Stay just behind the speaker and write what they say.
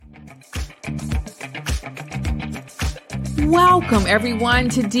Welcome, everyone,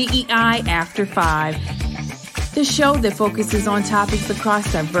 to DEI After 5, the show that focuses on topics across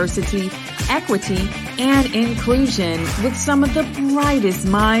diversity, equity, and inclusion with some of the brightest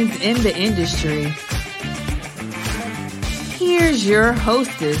minds in the industry. Here's your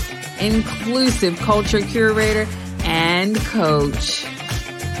hostess, inclusive culture curator and coach,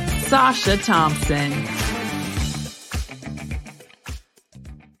 Sasha Thompson.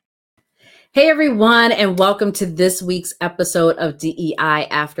 Hey everyone, and welcome to this week's episode of DEI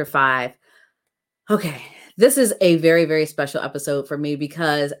After 5. Okay, this is a very, very special episode for me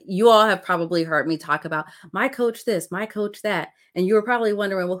because you all have probably heard me talk about my coach this, my coach that, and you were probably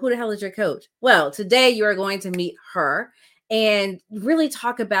wondering, well, who the hell is your coach? Well, today you are going to meet her and really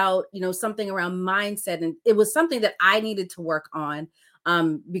talk about, something around mindset. And it was something that I needed to work on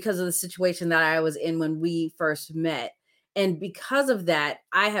because of the situation that I was in when we first met. And because of that,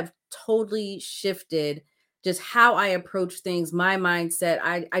 I have totally shifted just how I approach things, my mindset.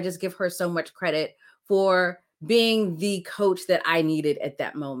 I just give her so much credit for being the coach that I needed at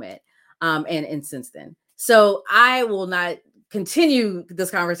that moment. And since then. So I will not continue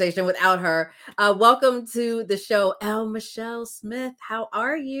this conversation without her. Welcome to the show, L. Michelle Smith. How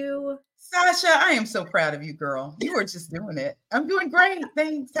are you? Sasha, I am so proud of you, girl. You were just doing it. I'm doing great.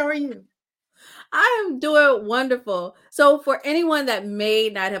 Thanks. How are you? I am doing wonderful. So for anyone that may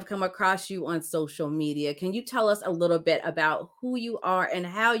not have come across you on social media, can you tell us a little bit about who you are and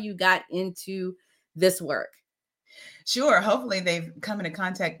how you got into this work? Sure. Hopefully they've come into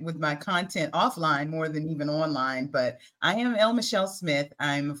contact with my content offline more than even online, but I am L. Michelle Smith.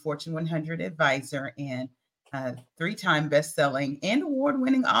 I'm a Fortune 100 advisor and a 3-time best-selling and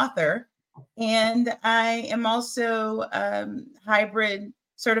award-winning author. And I am also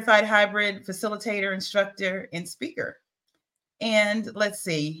certified hybrid facilitator, instructor, and speaker. And let's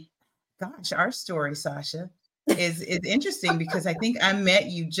see, gosh, our story, Sasha, is interesting because I think I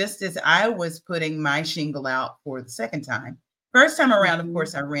met you just as I was putting my shingle out for the second time. First time around, of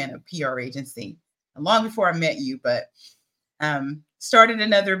course, I ran a PR agency long before I met you, but started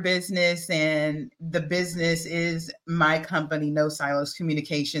another business, and the business is my company, No Silos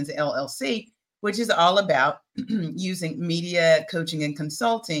Communications, LLC, which is all about using media, coaching, and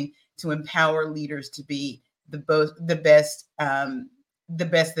consulting to empower leaders to be the best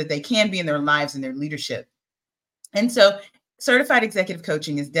that they can be in their lives and their leadership. And so certified executive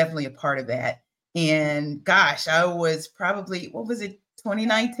coaching is definitely a part of that. And gosh, I was probably,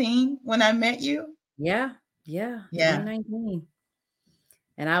 2019 when I met you? Yeah. 2019.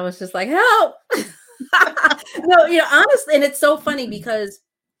 And I was just like, help. No, honestly, and it's so funny because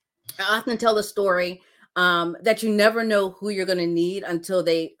I often tell the story that you never know who you're going to need until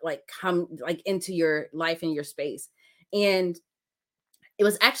they come into your life and your space. And it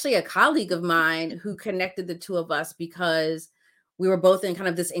was actually a colleague of mine who connected the two of us because we were both in kind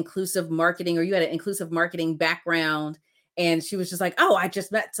of this inclusive marketing, or you had an inclusive marketing background. And she was just like, oh, I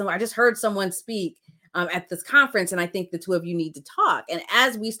just heard someone speak at this conference, and I think the two of you need to talk. And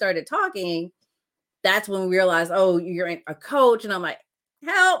as we started talking, that's when we realized, oh, you're a coach. And I'm like,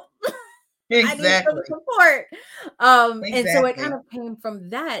 help. Exactly. I need some support. And so it kind of came from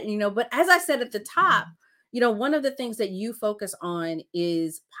that, but as I said at the top, one of the things that you focus on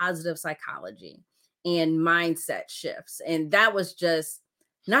is positive psychology and mindset shifts. And that was just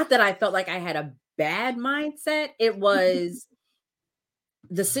not that I felt like I had a bad mindset. It was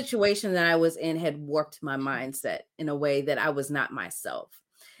the situation that I was in had warped my mindset in a way that I was not myself.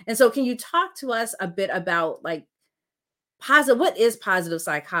 And so can you talk to us a bit about what is positive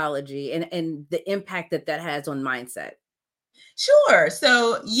psychology and the impact that has on mindset? Sure.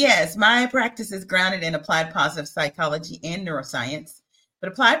 So yes, my practice is grounded in applied positive psychology and neuroscience,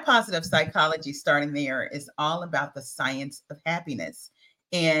 but applied positive psychology, starting there, is all about the science of happiness.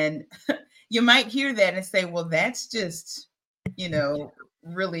 And you might hear that and say, well, that's just,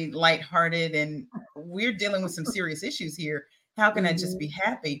 really lighthearted, and we're dealing with some serious issues here. How can I just be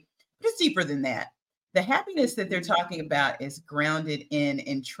happy? It's deeper than that. The happiness that they're talking about is grounded in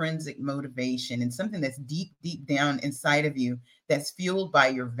intrinsic motivation and something that's deep, deep down inside of you that's fueled by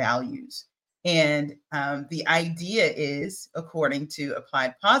your values. And the idea is, according to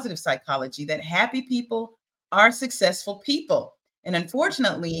applied positive psychology, that happy people are successful people. And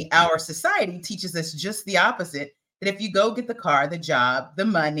unfortunately, our society teaches us just the opposite, that if you go get the car, the job, the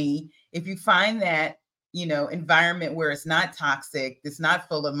money, if you find that, environment where it's not toxic, it's not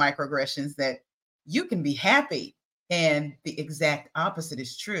full of microaggressions, that you can be happy. And the exact opposite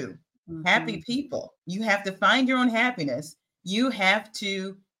is true. Mm-hmm. Happy people, you have to find your own happiness. You have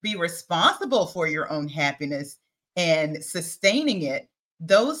to be responsible for your own happiness and sustaining it.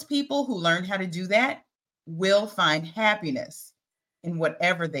 Those people who learn how to do that will find happiness in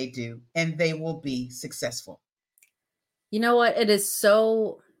whatever they do, and they will be successful. You know what? It is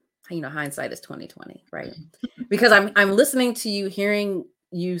so, hindsight is 2020, right? Because I'm listening to you, hearing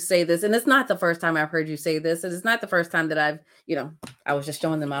you say this, and it's not the first time I've heard you say this, and it's not the first time that I've, I was just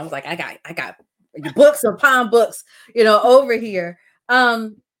showing them. I was like, I got your books or palm books, over here.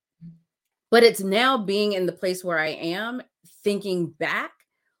 But it's now being in the place where I am, thinking back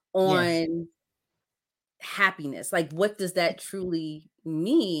on happiness. Like, what does that truly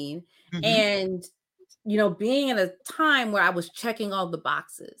mean? Mhm. And being in a time where I was checking all the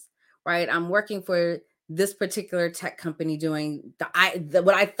boxes, right? I'm working for this particular tech company doing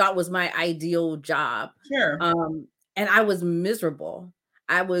what I thought was my ideal job. Sure. And I was miserable.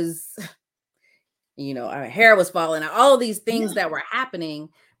 I was, our hair was falling out, all these things that were happening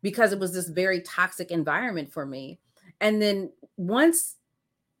because it was this very toxic environment for me. And then once,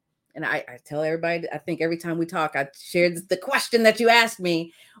 and I tell everybody, I think every time we talk, I shared the question that you asked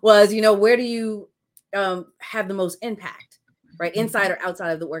me was, where do you have the most impact, right? Inside or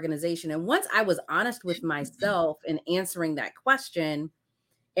outside of the organization. And once I was honest with myself in answering that question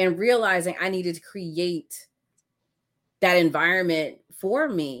and realizing I needed to create that environment for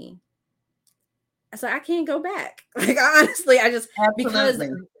me, I said, I can't go back. Like, honestly, because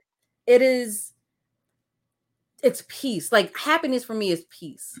it's peace. Like, happiness for me is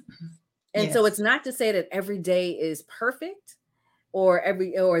peace. And so it's not to say that every day is perfect, or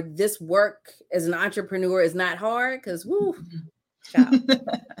this work as an entrepreneur is not hard, because child,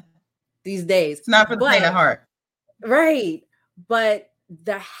 these days it's not for the faint of heart, right? But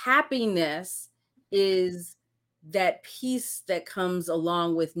the happiness is that peace that comes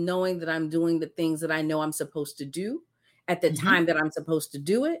along with knowing that I'm doing the things that I know I'm supposed to do at the time that I'm supposed to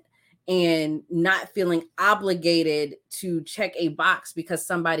do it, and not feeling obligated to check a box because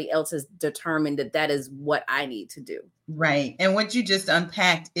somebody else has determined that is what I need to do. Right. And what you just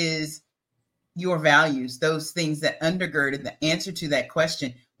unpacked is your values, those things that undergirded the answer to that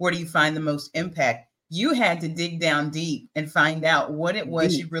question. Where do you find the most impact? You had to dig down deep and find out what it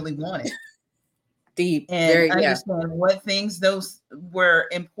was you really wanted. Deep. And understand what things those were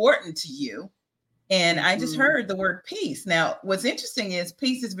important to you. And I just heard the word peace. Now, what's interesting is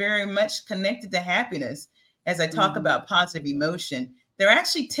peace is very much connected to happiness. As I talk about positive emotion, there are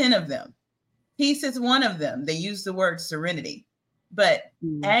actually 10 of them. Peace is one of them. They use the word serenity. But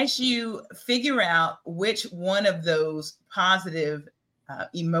as you figure out which one of those positive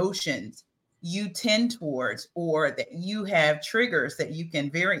emotions you tend towards, or that you have triggers that you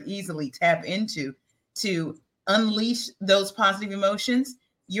can very easily tap into to unleash those positive emotions,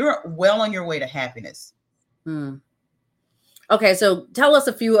 you're well on your way to happiness. Okay, so tell us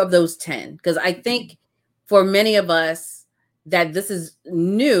a few of those 10, because I think for many of us that this is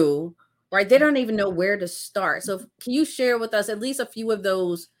new, right? They don't even know where to start. So can you share with us at least a few of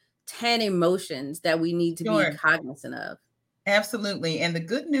those 10 emotions that we need to be cognizant of? Absolutely. And the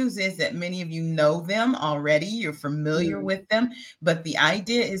good news is that many of you know them already. You're familiar with them, but the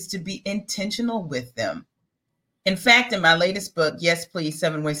idea is to be intentional with them. In fact, in my latest book, Yes, Please,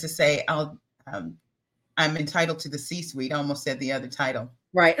 7 Ways to Say I'm entitled to the C-suite. I almost said the other title.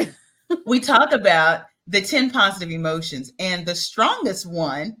 Right. We talk about the 10 positive emotions, and the strongest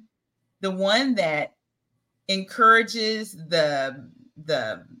one, the one that encourages the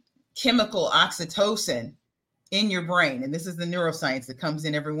chemical oxytocin in your brain, and this is the neuroscience that comes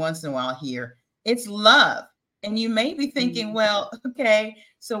in every once in a while here, it's love. And you may be thinking, well, okay,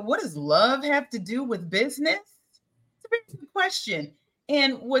 so what does love have to do with business? It's a very good question.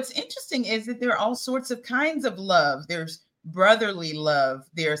 And what's interesting is that there are all sorts of kinds of love. There's brotherly love,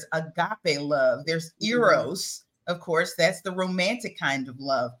 there's agape love, there's eros, of course, that's the romantic kind of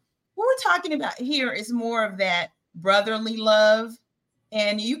love. What we're talking about here is more of that brotherly love,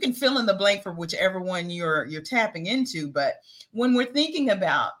 and you can fill in the blank for whichever one you're tapping into. But when we're thinking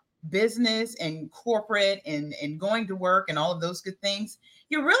about business and corporate and going to work and all of those good things,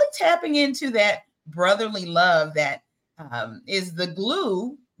 you're really tapping into that brotherly love that is the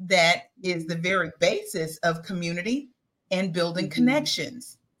glue that is the very basis of community and building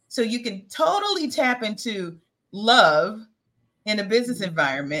connections. So you can totally tap into love in a business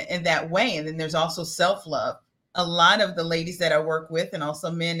environment in that way. And then there's also self-love. A lot of the ladies that I work with, and also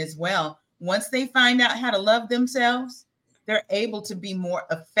men as well, once they find out how to love themselves, they're able to be more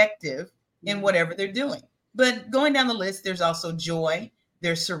effective in whatever they're doing. But going down the list, there's also joy,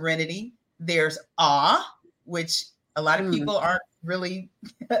 there's serenity, there's awe, which a lot of people aren't really,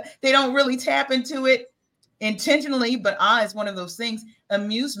 they don't really tap into it intentionally, but awe is one of those things.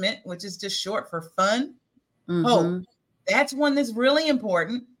 Amusement, which is just short for fun. Hope, that's one that's really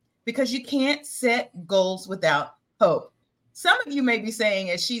important. because you can't set goals without hope. Some of you may be saying,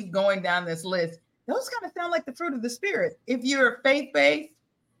 as she's going down this list, those kind of sound like the fruit of the spirit. If you're faith-based,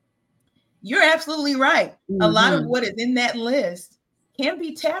 you're absolutely right. A lot of what is in that list can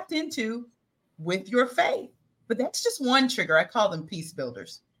be tapped into with your faith. But that's just one trigger. I call them peace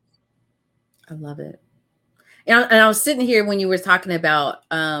builders. I love it. And I was sitting here when you were talking about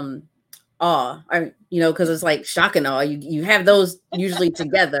awe, because it's like shock and awe. You have those usually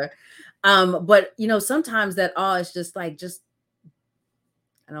together. But sometimes that awe is just I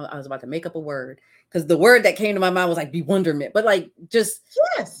know I was about to make up a word because the word that came to my mind was like bewilderment, but like just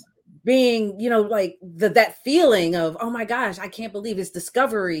yes, being, like that feeling of, oh my gosh, I can't believe it's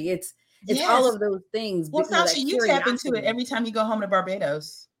discovery. It's all of those things. Well, Sasha, you tap into it every time you go home to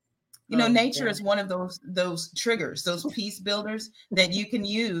Barbados. Nature is one of those triggers, those peace builders that you can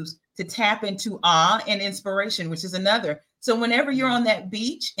use to tap into awe and inspiration, which is another. So whenever you're on that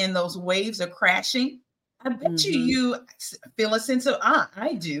beach and those waves are crashing, I bet you feel a sense of awe.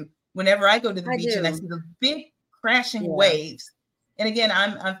 I do. Whenever I go to the beach and I see the big crashing waves. And again,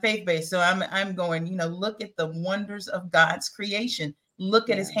 I'm faith-based. So I'm going, look at the wonders of God's creation. Look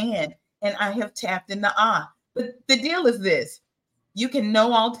at his hand. And I have tapped into awe. But the deal is this. You can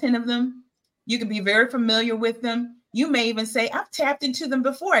know all 10 of them. You can be very familiar with them. You may even say, I've tapped into them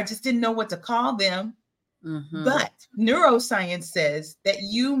before. I just didn't know what to call them. But neuroscience says that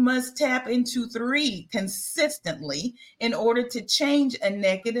you must tap into 3 consistently in order to change a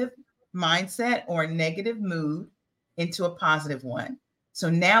negative mindset or a negative mood into a positive one. So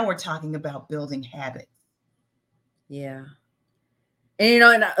now we're talking about building habits. Yeah. And,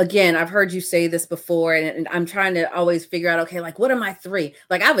 and again, I've heard you say this before, and I'm trying to always figure out, okay, like, what are my 3?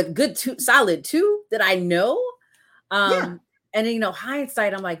 Like, I have a good solid 2 that I know. And then,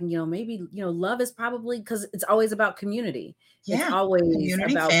 hindsight, I'm like, maybe, love is probably because it's always about community. Yeah. It's always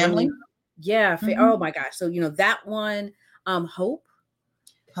community, about family. Oh my gosh. So, that one, hope.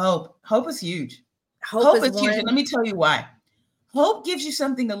 Hope is huge. Hope is huge. And let me tell you why. Hope gives you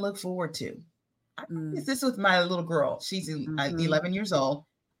something to look forward to. I did this with my little girl. She's 11 years old.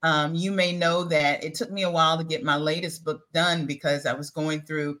 You may know that it took me a while to get my latest book done because I was going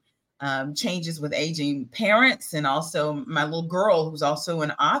through changes with aging parents. And also my little girl, who's also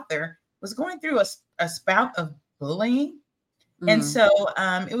an author, was going through a spout of bullying. And so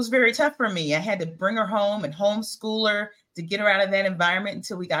it was very tough for me. I had to bring her home and homeschool her to get her out of that environment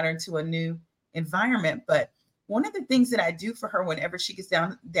until we got her into a new environment. But one of the things that I do for her whenever she gets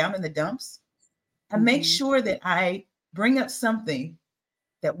down in the dumps, I make sure that I bring up something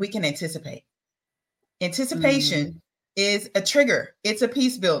that we can anticipate. Anticipation is a trigger. It's a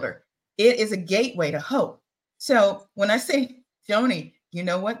peace builder. It is a gateway to hope. So when I say, Joni, you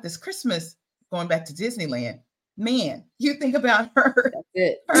know what? This Christmas, going back to Disneyland, man, you think about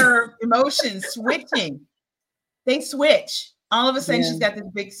her emotions switching. They switch. All of a sudden, she's got this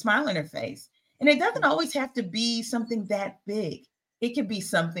big smile on her face. And it doesn't always have to be something that big. It could be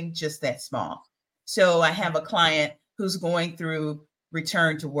something just that small. So I have a client who's going through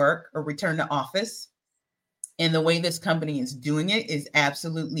return to work or return to office. And the way this company is doing it is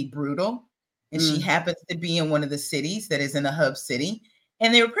absolutely brutal. And she happens to be in one of the cities that is in a hub city.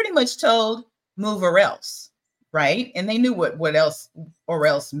 And they were pretty much told, move or else, right? And they knew what else or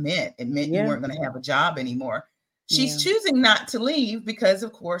else meant. It meant you weren't going to have a job anymore. She's choosing not to leave because,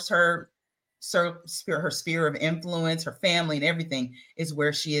 of course, her sphere of influence, her family and everything is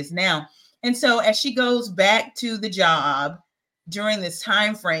where she is now. And so as she goes back to the job during this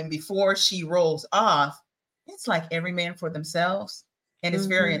time frame before she rolls off, it's like every man for themselves. And it's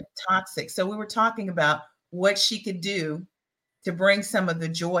very toxic. So we were talking about what she could do to bring some of the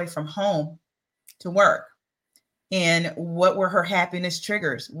joy from home to work. And what were her happiness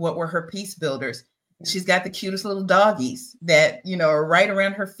triggers? What were her peace builders? She's got the cutest little doggies that, are right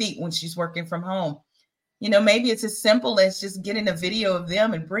around her feet when she's working from home. Maybe it's as simple as just getting a video of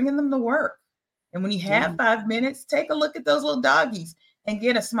them and bringing them to work. And when you have 5 minutes, take a look at those little doggies and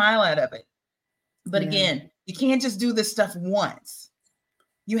get a smile out of it. But again, you can't just do this stuff once.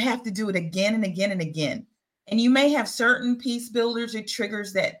 You have to do it again and again and again. And you may have certain peace builders or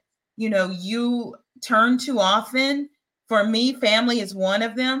triggers that, you turn to often. For me, family is one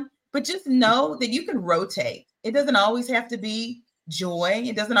of them. But just know that you can rotate. It doesn't always have to be joy.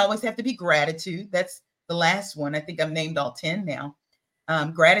 It doesn't always have to be gratitude. That's the last one. I think I've named all 10 now.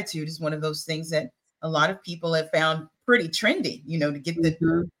 Gratitude is one of those things that a lot of people have found pretty trendy, to get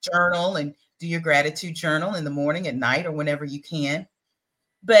the journal and do your gratitude journal in the morning, at night, or whenever you can.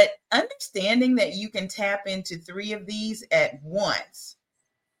 But understanding that you can tap into 3 of these at once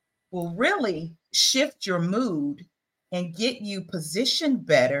will really shift your mood and get you positioned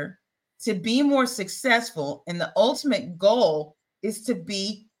better to be more successful. And the ultimate goal is to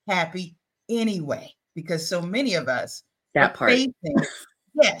be happy anyway, because so many of us That are part. facing,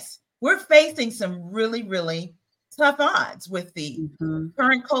 yes, we're facing some really, really tough odds with the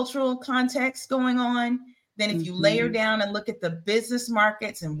current cultural context going on. Then if you layer down and look at the business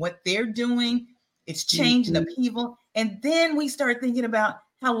markets and what they're doing, it's change and upheaval. And then we start thinking about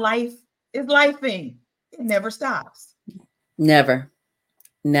how life is lifing. It never stops. Never.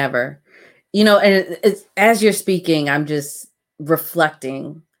 You know, and it's, as you're speaking, I'm just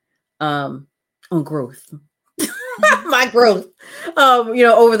reflecting on growth. My growth, you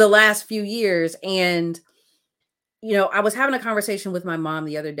know, over the last few years. And, you know, I was having a conversation with my mom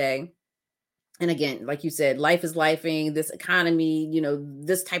the other day. And again, like you said, life is lifing, this economy, you know,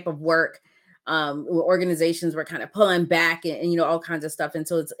 this type of work, organizations were kind of pulling back and, you know, all kinds of stuff. And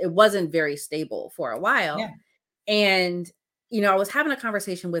so it wasn't very stable for a while. Yeah. And, you know, I was having a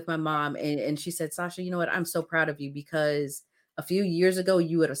conversation with my mom and she said, Sasha, you know what? I'm so proud of you because a few years ago,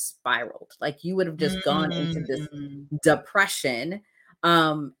 you would have spiraled. Like you would have just gone into this depression.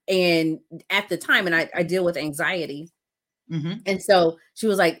 And at the time, and I deal with anxiety. And so she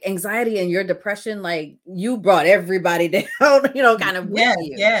was like, anxiety and your depression, like you brought everybody down, you know, kind of with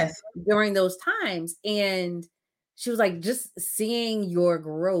you during those times. And she was like, just seeing your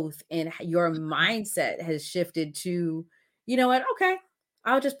growth and your mindset has shifted to, you know what, okay,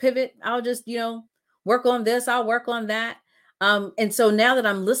 I'll just pivot. I'll just, you know, work on this. I'll work on that. And so now that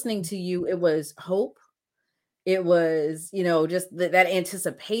I'm listening to you, it was hope. It was, you know, just that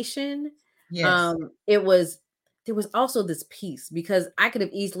anticipation. Yes. There was also this peace because I could have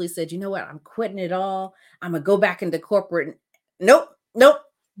easily said, you know what, I'm quitting it all. I'm gonna go back into corporate. Nope. Like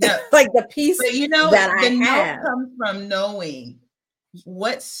the peace. But you know, that the I have comes from knowing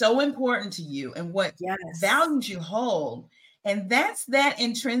what's so important to you and what values you hold. And that's that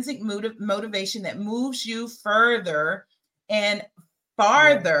intrinsic motivation that moves you further and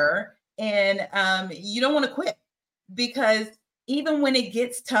farther. And you don't want to quit because even when it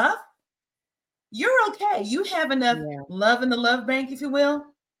gets tough, you're okay. You have enough love in the love bank, if you will,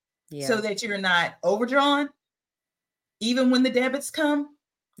 so that you're not overdrawn, even when the debits come,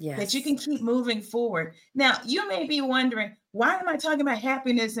 that you can keep moving forward. Now, you may be wondering, why am I talking about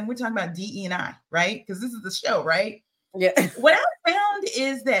happiness and we're talking about DE&I, right? Because this is the show, right? Yeah. What I found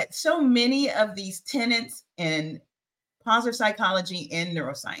is that so many of these tenets in positive psychology and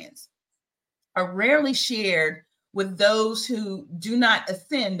neuroscience are rarely shared with those who do not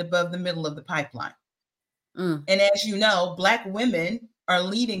ascend above the middle of the pipeline. And as you know, Black women are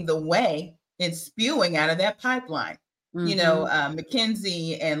leading the way in spewing out of that pipeline. You know,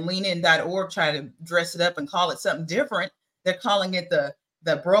 McKinsey and leanin.org try to dress it up and call it something different. They're calling it the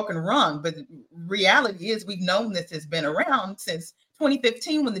broken rung. But the reality is we've known this has been around since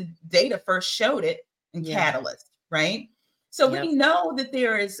 2015 when the data first showed it in Catalyst, right? So we know that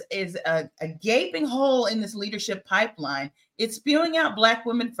there is a gaping hole in this leadership pipeline. It's spewing out Black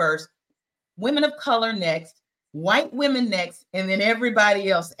women first, women of color next, white women next, and then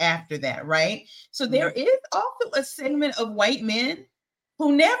everybody else after that, right? So there is also a segment of white men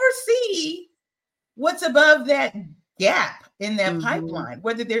who never see what's above that gap in that pipeline,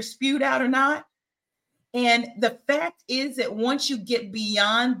 whether they're spewed out or not. And the fact is that once you get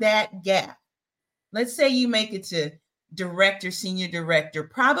beyond that gap, let's say you make it to director, senior director,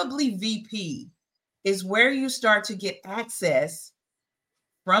 probably VP, is where you start to get access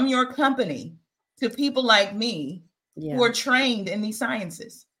from your company to people like me who are trained in these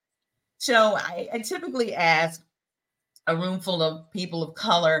sciences. So I typically ask a room full of people of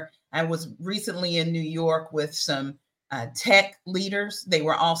color. I was recently in New York with some tech leaders. They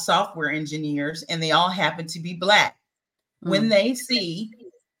were all software engineers and they all happened to be Black. When they see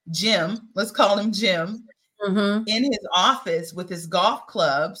Jim, let's call him Jim, in his office with his golf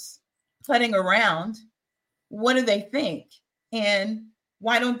clubs putting around, what do they think? And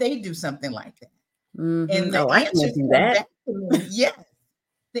why don't they do something like that? And the answers come back to me. Yes.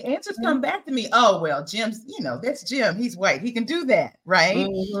 The answers come back to me. Oh, well, Jim's, you know, that's Jim. He's white. He can do that, right?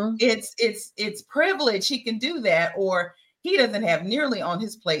 It's privilege. He can do that. Or he doesn't have nearly on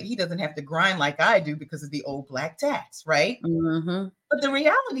his plate. He doesn't have to grind like I do because of the old Black tax, right? But the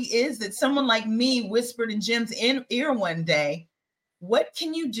reality is that someone like me whispered in Jim's ear one day, what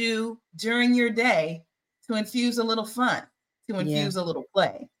can you do during your day to infuse a little fun, to infuse a little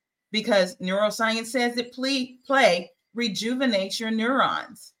play? Because neuroscience says that play rejuvenates your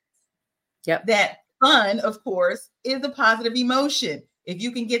neurons. That fun, of course, is a positive emotion. If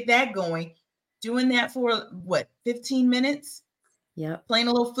you can get that going, doing that for 15 minutes? Playing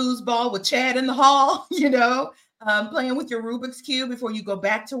a little foosball with Chad in the hall, you know, playing with your Rubik's Cube before you go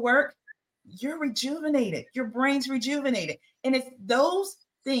back to work, you're rejuvenated. Your brain's rejuvenated. And it's those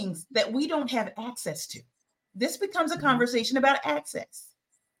things that we don't have access to. This becomes a conversation about access.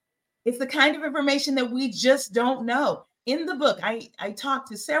 It's the kind of information that we just don't know. In the book, I talked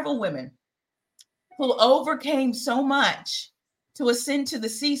to several women who overcame so much to ascend to the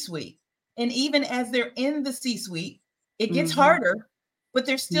C-suite. And even as they're in the C-suite, it gets harder, but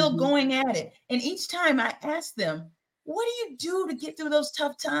they're still going at it. And each time I ask them, what do you do to get through those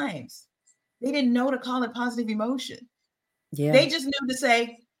tough times? They didn't know to call it positive emotion. Yeah. They just knew to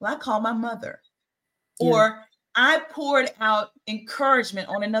say, well, I call my mother. Yeah. Or I poured out encouragement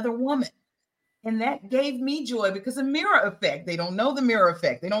on another woman. And that gave me joy because of mirror effect. They don't know the mirror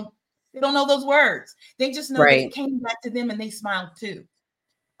effect. They don't know those words. They just know that it came back to them and they smiled too.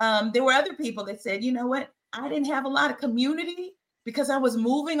 There were other people that said, you know what? I didn't have a lot of community because I was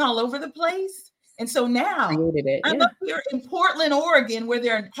moving all over the place. And so now I'm up here in Portland, Oregon, where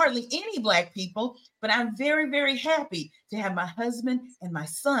there are hardly any Black people, but I'm very, very happy to have my husband and my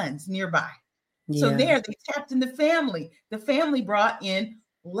sons nearby. Yeah. So they tapped in the family. The family brought in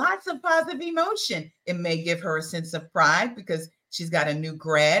lots of positive emotion. It may give her a sense of pride because she's got a new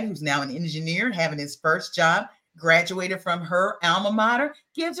grad who's now an engineer, having his first job, graduated from her alma mater,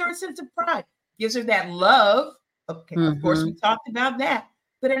 gives her a sense of pride, gives her that love. Okay, of course, we talked about that,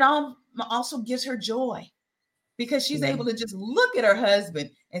 but it also gives her joy because she's able to just look at her husband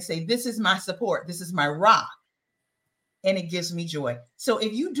and say, this is my support. This is my rock. And it gives me joy. So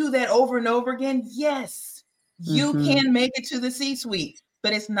if you do that over and over again, yes, you can make it to the C-suite,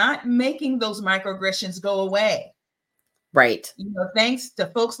 but it's not making those microaggressions go away. Right. You know, thanks to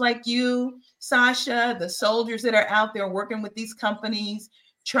folks like you, Sasha, the soldiers that are out there working with these companies,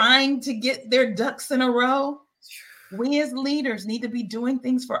 trying to get their ducks in a row. We as leaders need to be doing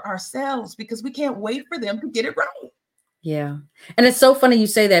things for ourselves because we can't wait for them to get it right. Yeah. And it's so funny you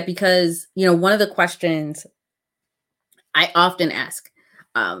say that because, you know, one of the questions I often ask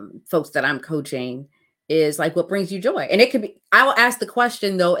folks that I'm coaching is like, what brings you joy? And it could be, I will ask the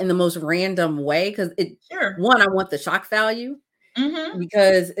question though, in the most random way. Because one, I want the shock value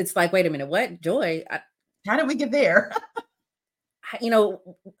because it's like, wait a minute, what joy? How did we get there? You know,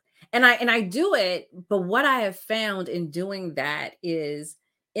 and I do it. But what I have found in doing that is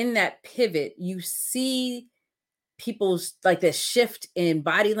in that pivot, you see people's like this shift in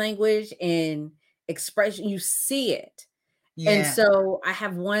body language and expression. You see it. Yeah. And so I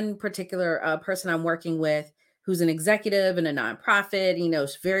have one particular person I'm working with who's an executive in a nonprofit, you know,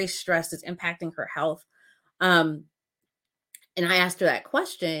 is very stressed. It's impacting her health. And I asked her that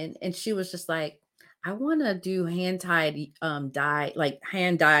question and she was just like, I want to do hand-dyed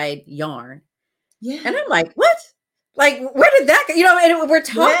yarn. Yeah. And I'm like, what? Like, where did that go? You know, and we're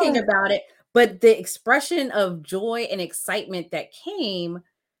talking about it, but the expression of joy and excitement that came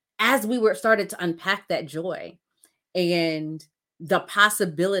as we started to unpack that joy and the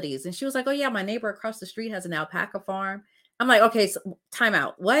possibilities. And she was like, oh yeah, my neighbor across the street has an alpaca farm. I'm like, okay, so time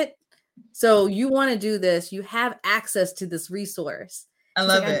out. What? So you want to do this. You have access to this resource. I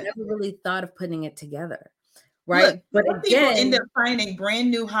love it. I never really thought of putting it together. Right. Look, but again, people end up finding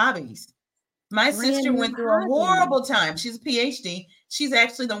brand new hobbies. My sister went through a horrible time. She's a PhD. She's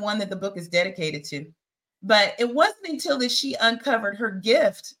actually the one that the book is dedicated to. But it wasn't until that she uncovered her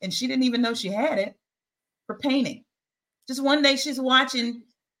gift, and she didn't even know she had it, for painting. Just one day she's watching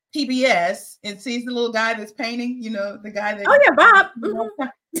PBS and sees the little guy that's painting, you know, the guy that. Oh, yeah, Bob.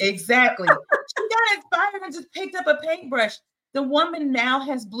 Exactly. She got inspired and just picked up a paintbrush. The woman now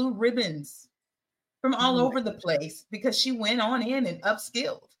has blue ribbons from all over the place because she went on in and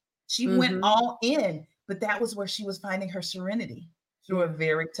upskilled. She went all in, but that was where she was finding her serenity through a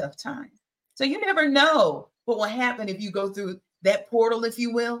very tough time. So you never know what will happen if you go through that portal, if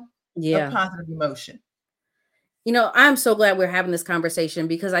you will, of positive emotion. You know, I'm so glad we're having this conversation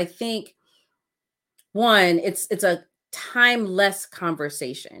because I think, one, it's a timeless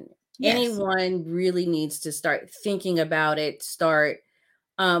conversation. Yes. Anyone really needs to start thinking about it, start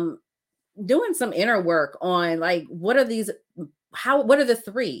doing some inner work on like, what are the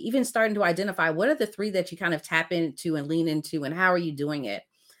three, even starting to identify what are the three that you kind of tap into and lean into and how are you doing it?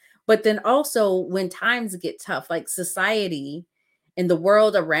 But then also when times get tough, like society and the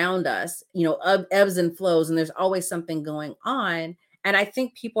world around us, you know, ebbs and flows, and there's always something going on. And I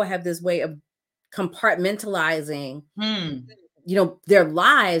think people have this way of compartmentalizing, you know, their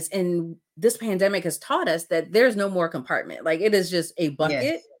lives. And this pandemic has taught us that there's no more compartment. Like it is just a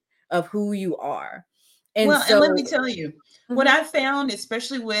bucket of who you are. And and let me tell you, what I found,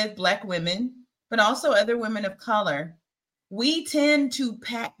 especially with Black women, but also other women of color, we tend to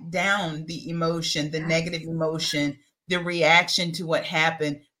pack down the emotion, the negative emotion, the reaction to what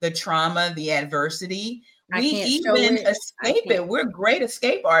happened, the trauma, the adversity. We even escape it. We're great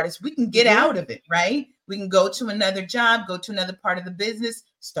escape artists. We can get out of it, right? We can go to another job, go to another part of the business,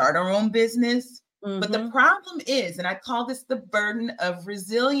 start our own business. But the problem is, and I call this the burden of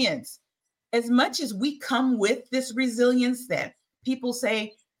resilience. As much as we come with this resilience that people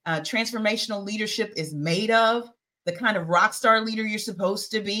say transformational leadership is made of, the kind of rock star leader you're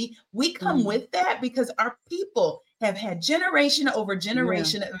supposed to be, we come with that because our people have had generation over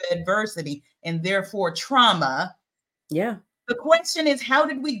generation of adversity and therefore trauma. Yeah. The question is, how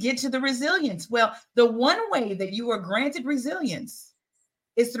did we get to the resilience? Well, the one way that you are granted resilience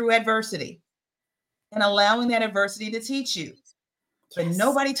is through adversity and allowing that adversity to teach you. But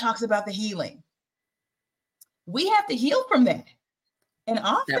nobody talks about the healing. We have to heal from that. And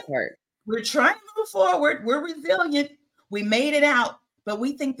often we're trying to move forward. We're resilient. We made it out, but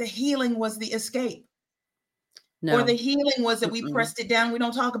we think the healing was the escape. No. Or the healing was that we pressed it down. We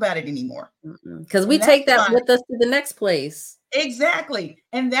don't talk about it anymore. Because we take that with us to the next place. Exactly.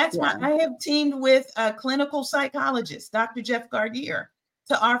 And that's why I have teamed with a clinical psychologist, Dr. Jeff Gardier,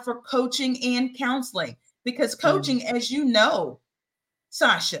 to offer coaching and counseling. Because coaching, as you know,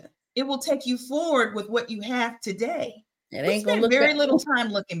 Sasha, it will take you forward with what you have today. It ain't going to look very little time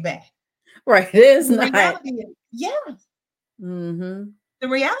looking back. Right. It is not. The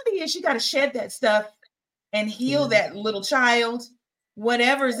reality is you got to shed that stuff and heal that little child,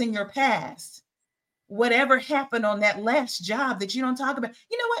 whatever's in your past, whatever happened on that last job that you don't talk about.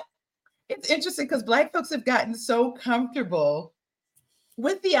 You know what? It's interesting because Black folks have gotten so comfortable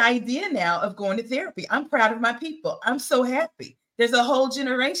with the idea now of going to therapy. I'm proud of my people. I'm so happy. There's a whole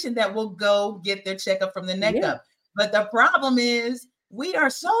generation that will go get their checkup from the neck up. But the problem is we are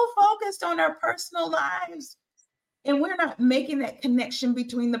so focused on our personal lives and we're not making that connection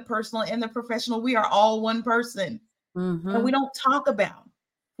between the personal and the professional. We are all one person. And we don't talk about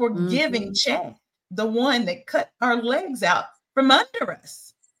forgiving Chad, the one that cut our legs out from under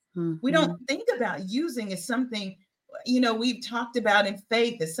us. We don't think about using as something, you know, we've talked about in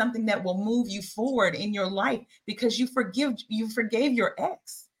faith as something that will move you forward in your life because you forgave your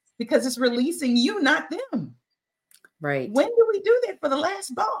ex because it's releasing you, not them. Right. When do we do that for the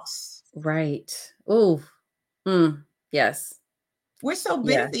last boss? Right. Oh, yes. We're so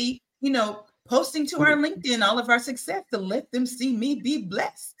busy, you know, posting to our LinkedIn all of our success to let them see me be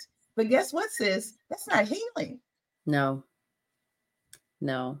blessed. But guess what, sis? That's not healing. No.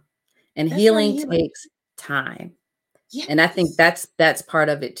 And healing takes time. Yes. And I think that's part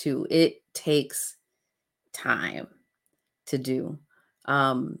of it too. It takes time to do.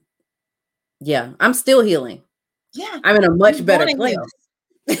 I'm still healing. Yeah. I'm in a much better place.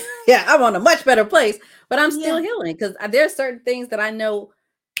 I'm on a much better place, but I'm still healing because there's certain things that I know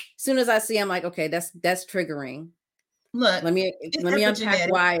as soon as I see, I'm like, okay, that's triggering. Look, let me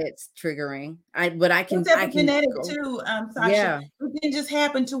unpack why it's triggering. But I can genetic too, Sasha. Yeah. It can just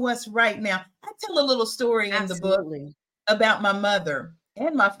happen to us right now. I tell a little story in the book about my mother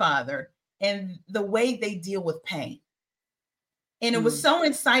and my father and the way they deal with pain. And it was so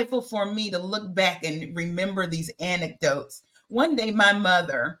insightful for me to look back and remember these anecdotes. One day, my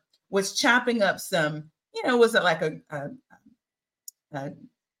mother was chopping up some, you know, was it like it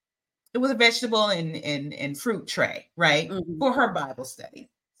was a vegetable and fruit tray, right? For her Bible study.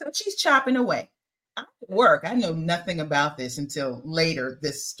 So she's chopping away. I'm at work. I know nothing about this until later.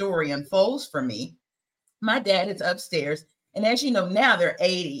 This story unfolds for me. My dad is upstairs. And as you know, now they're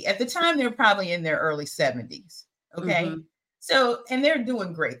 80. At the time, they're probably in their early 70s. Okay. So, and they're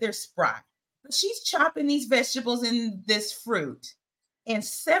doing great. They're spry. But she's chopping these vegetables and this fruit and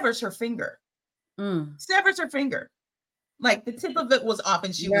severs her finger. Severs her finger. Like the tip of it was off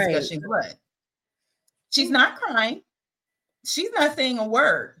and she was gushing blood. She's not crying. She's not saying a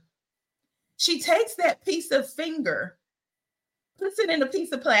word. She takes that piece of finger, puts it in a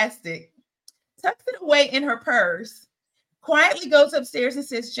piece of plastic, tucks it away in her purse, quietly goes upstairs and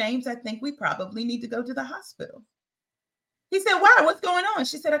says, James, I think we probably need to go to the hospital. He said, why? What's going on?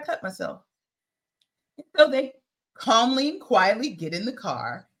 She said, I cut myself. And so they calmly and quietly get in the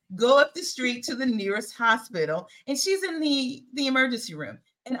car, go up the street to the nearest hospital, and she's in the emergency room.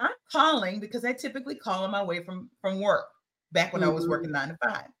 And I'm calling because I typically call on my way from work back when I was working 9 to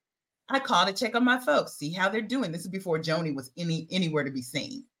 5. I call to check on my folks, see how they're doing. This is before Joni was anywhere to be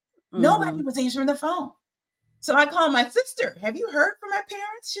seen. Nobody was answering the phone. So I called my sister. Have you heard from my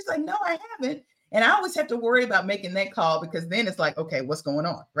parents? She's like, no, I haven't. And I always have to worry about making that call because then it's like, okay, what's going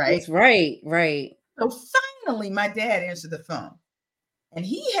on? Right. That's right. So finally, my dad answered the phone and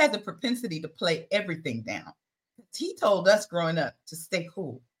he had the propensity to play everything down. he told us growing up to stay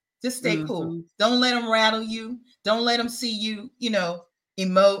cool. Just stay cool. Mm-hmm. Don't let them rattle you. Don't let them see you,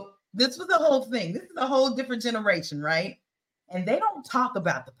 emote. This was the whole thing. This is a whole different generation, right? And they don't talk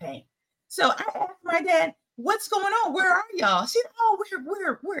about the pain. So I asked my dad, "What's going on? Where are y'all?" She said, "Oh,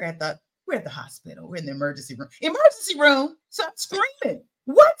 we're at the hospital. We're in the emergency room." Emergency room. So I'm screaming,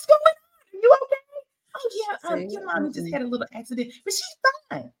 "What's going on? Are you okay?" "Oh yeah, your mommy just had a little accident, but she's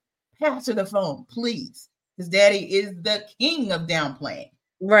fine." "Pass her the phone, please." His daddy is the king of downplaying.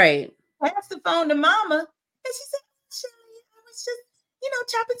 Right. Pass the phone to mama, and she said, "Shelly, I was just,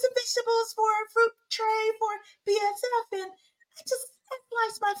 chopping some vegetables for a fruit tray for BSF, and I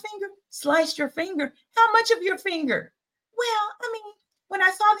sliced my finger." "Sliced your finger? How much of your finger?" "Well, I mean, when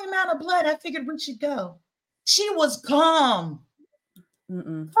I saw the amount of blood, I figured we should go." She was calm.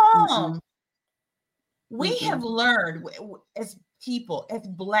 Mm-mm. Calm. Mm-mm. We have learned as people, as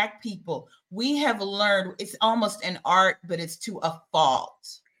Black people, we have learned it's almost an art, but it's to a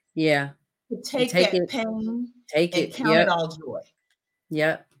fault. Yeah. To take that pain and count it all joy.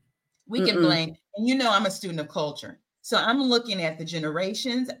 Yep. We can blame. And I'm a student of culture. So I'm looking at the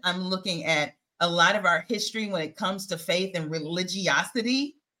generations. I'm looking at a lot of our history when it comes to faith and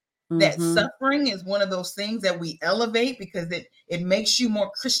religiosity. That suffering is one of those things that we elevate because it makes you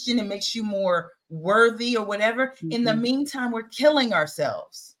more Christian, it makes you more worthy or whatever. In the meantime, we're killing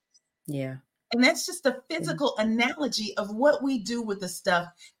ourselves. Yeah. And that's just a physical analogy of what we do with the stuff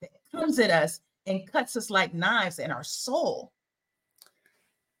that comes at us and cuts us like knives in our soul,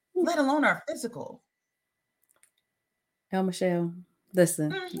 let alone our physical. Michelle,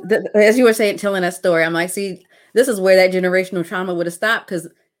 listen, as you were telling that story, I'm like, see, this is where that generational trauma would have stopped, because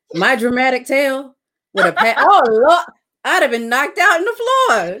my dramatic tale would have passed. Oh, Lord, I'd have been knocked out on the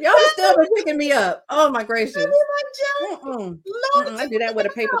floor. Y'all would still been picking me up. Oh, my gracious. I do that with a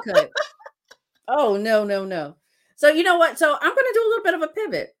paper cut. Oh, no. So you know what? So I'm going to do a little bit of a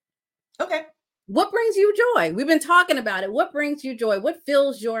pivot. Okay. What brings you joy? We've been talking about it. What brings you joy? What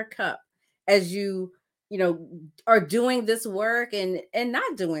fills your cup as you are doing this work and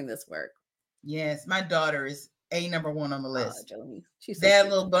not doing this work? Yes, my daughter is number one on the list. She's that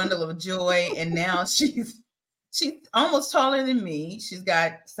little bundle of joy. And now she's almost taller than me. She's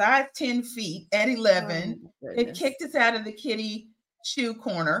got size 10 feet at 11. They kicked us out of the kiddie shoe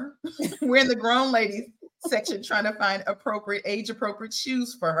corner. We're in the grown ladies section trying to find age appropriate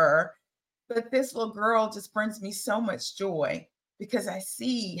shoes for her. But this little girl just brings me so much joy because I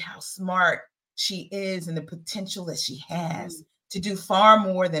see how smart she is and the potential that she has to do far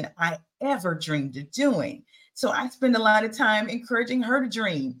more than I ever dreamed of doing. So I spend a lot of time encouraging her to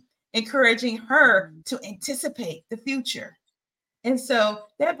dream, encouraging her to anticipate the future. And so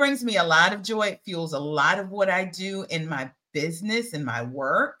that brings me a lot of joy. It fuels a lot of what I do in my business and my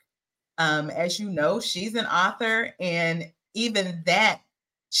work. As you know, she's an author, and even that,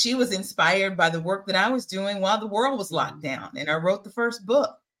 she was inspired by the work that I was doing while the world was locked down. And I wrote the first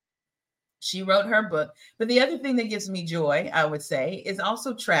book. She wrote her book. But the other thing that gives me joy, I would say, is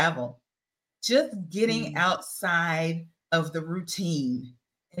also travel. Just getting outside of the routine.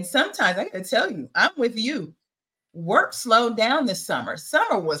 And sometimes I gotta tell you, I'm with you. Work slowed down this summer.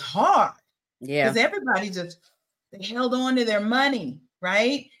 Summer was hard. Yeah. Because everybody they held on to their money,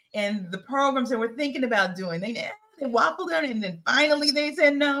 right? And the programs that we're thinking about doing, they waffled on, and then finally they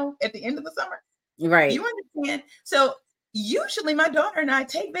said no at the end of the summer. Right. You understand? So usually my daughter and I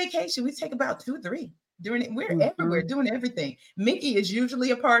take vacation. We take about 2 or 3 doing it. We're everywhere doing everything. Mickey is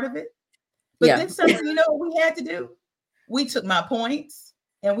usually a part of it. But this summer, you know what we had to do? We took my points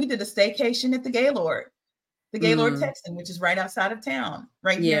and we did a staycation at the Gaylord Texan, which is right outside of town,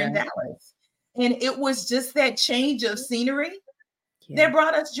 right here in Dallas. And it was just that change of scenery that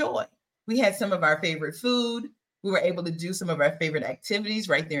brought us joy. We had some of our favorite food. We were able to do some of our favorite activities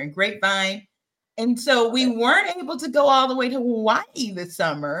right there in Grapevine. And so we weren't able to go all the way to Hawaii this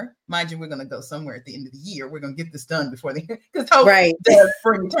summer. Mind you, we're going to go somewhere at the end of the year. We're going to get this done before the year, because hope does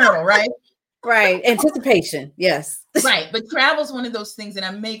spring eternal, right? Right. Anticipation. Yes. Right. But travel is one of those things. And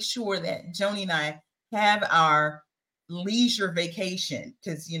I make sure that Joni and I have our leisure vacation,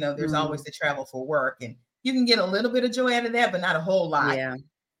 because, there's always the travel for work, and you can get a little bit of joy out of that, but not a whole lot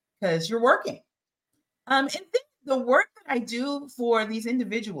because you're working. And then the work that I do for these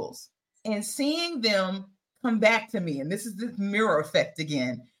individuals and seeing them come back to me, and this is this mirror effect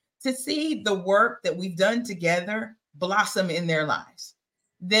again, to see the work that we've done together blossom in their lives.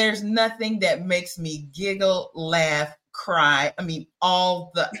 There's nothing that makes me giggle, laugh, cry. I mean,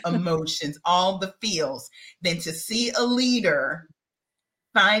 all the emotions, all the feels, than to see a leader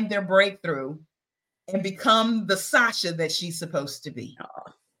find their breakthrough and become the Sasha that she's supposed to be.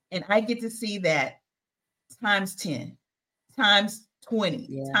 And I get to see that times 10, times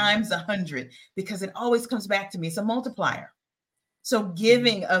 20, times 100, because it always comes back to me. It's a multiplier. So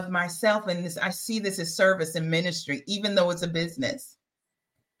giving of myself, and this, I see this as service and ministry, even though it's a business.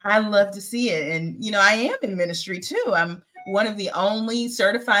 I love to see it. And, you know, I am in ministry too. I'm one of the only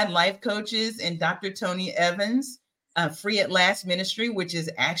certified life coaches in Dr. Tony Evans' Free at Last ministry, which is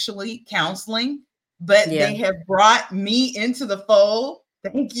actually counseling, but they have brought me into the fold.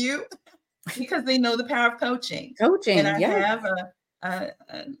 Thank you. Because they know the power of coaching. And I have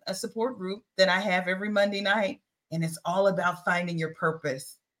a support group that I have every Monday night, and it's all about finding your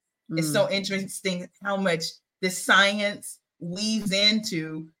purpose. It's so interesting how much this science weaves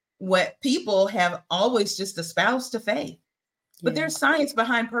into what people have always just espoused to faith. But there's science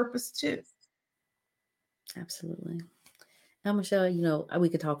behind purpose too. Absolutely. Now, Michelle, you know, we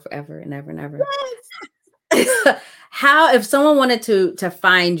could talk forever and ever and ever. Yes. How, if someone wanted to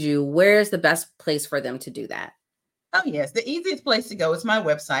find you, where's the best place for them to do that? Oh, yes. The easiest place to go is my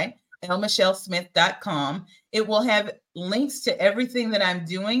website, lmichellesmith.com. It will have links to everything that I'm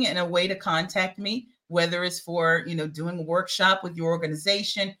doing and a way to contact me, whether it's for, you know, doing a workshop with your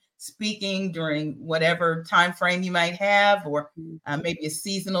organization, speaking during whatever time frame you might have, or maybe it's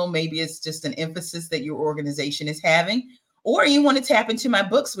seasonal, maybe it's just an emphasis that your organization is having, or you want to tap into my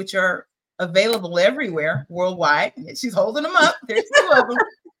books, which are available everywhere worldwide. She's holding them up. There's 2 of them.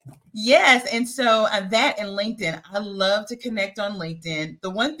 Yes. And so that and LinkedIn, I love to connect on LinkedIn. The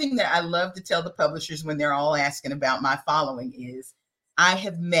one thing that I love to tell the publishers when they're all asking about my following is I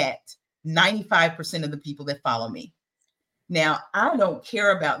have met 95% of the people that follow me. Now, I don't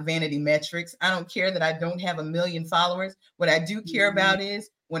care about vanity metrics. I don't care that I don't have 1 million followers. What I do care about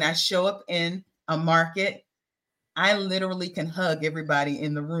is when I show up in a market, I literally can hug everybody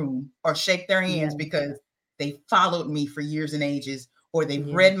in the room or shake their hands because they followed me for years and ages, or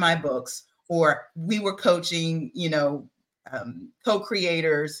they've read my books, or we were coaching, you know,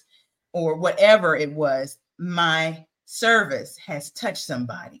 co-creators or whatever it was. My service has touched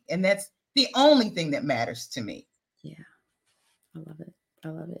somebody. And that's the only thing that matters to me. Yeah. I love it. I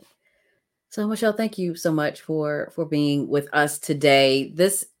love it. So, Michelle, thank you so much for being with us today.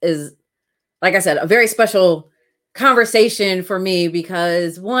 This is, like I said, a very special conversation for me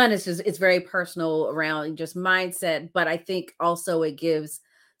because one, it's very personal around just mindset, but I think also it gives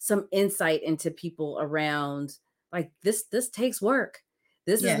some insight into people around like this takes work.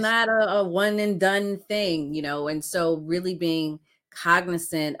 This is not a one and done thing, you know, and so really being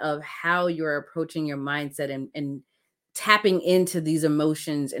cognizant of how you're approaching your mindset and tapping into these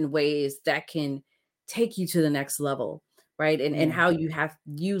emotions in ways that can take you to the next level, right? And how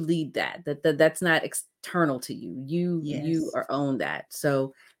you lead that's not external to you. You are own that.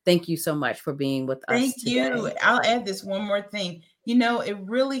 So thank you so much for being with us. Thank today. you. I'll add this one more thing. You know, it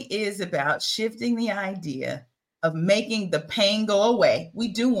really is about shifting the idea of making the pain go away. We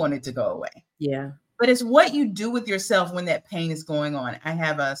do want it to go away. Yeah. But it's what you do with yourself when that pain is going on. I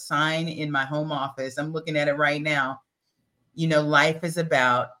have a sign in my home office. I'm looking at it right now. You know, life is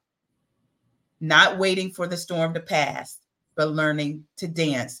about not waiting for the storm to pass, but learning to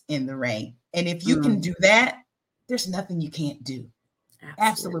dance in the rain. And if you can do that, there's nothing you can't do.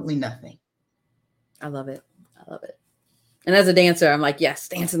 Absolutely nothing. I love it. I love it. And as a dancer, I'm like, yes,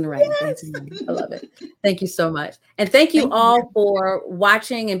 dance in the rain. Dance in the rain. I love it. Thank you so much. And thank you all for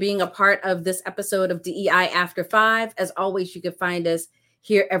watching and being a part of this episode of DEI After 5. As always, you can find us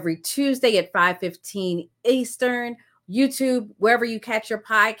here every Tuesday at 5:15 Eastern, YouTube, wherever you catch your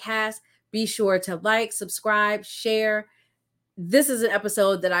podcast. Be sure to like, subscribe, share. This is an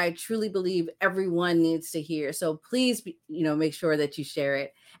episode that I truly believe everyone needs to hear. So please, make sure that you share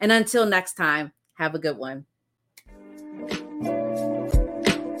it. And until next time, have a good one.